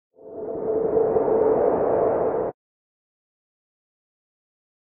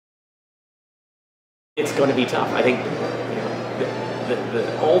It's going to be tough. I think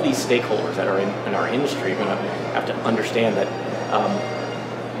all these stakeholders that are in our industry are going to have to understand that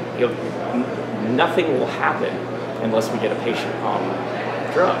nothing will happen unless we get a patient on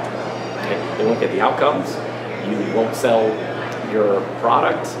drug. Okay? They won't get the outcomes. You won't sell your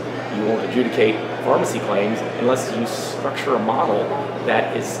product. You won't adjudicate pharmacy claims unless you structure a model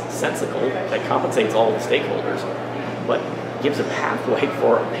that is sensible, that compensates all the stakeholders, but gives a pathway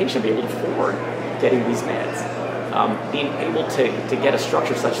for a patient to be able to afford getting these meds. Being able to get a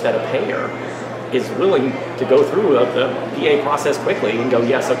structure such that a payer is willing to go through the PA process quickly and go,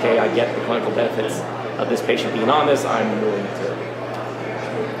 yes, okay, I get the clinical benefits of this patient being on this, I'm willing to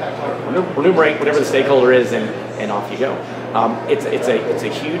remunerate whatever the stakeholder is, and off you go. It's a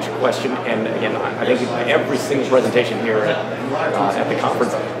huge question, and again, I think every single presentation here at the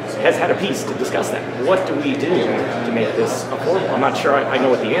conference has had a piece to discuss that. What do we do to make this affordable? I'm not sure I know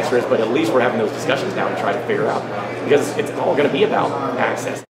what the answer is, but at least we're having those discussions now to try to figure out, because it's all going to be about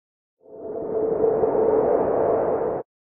access.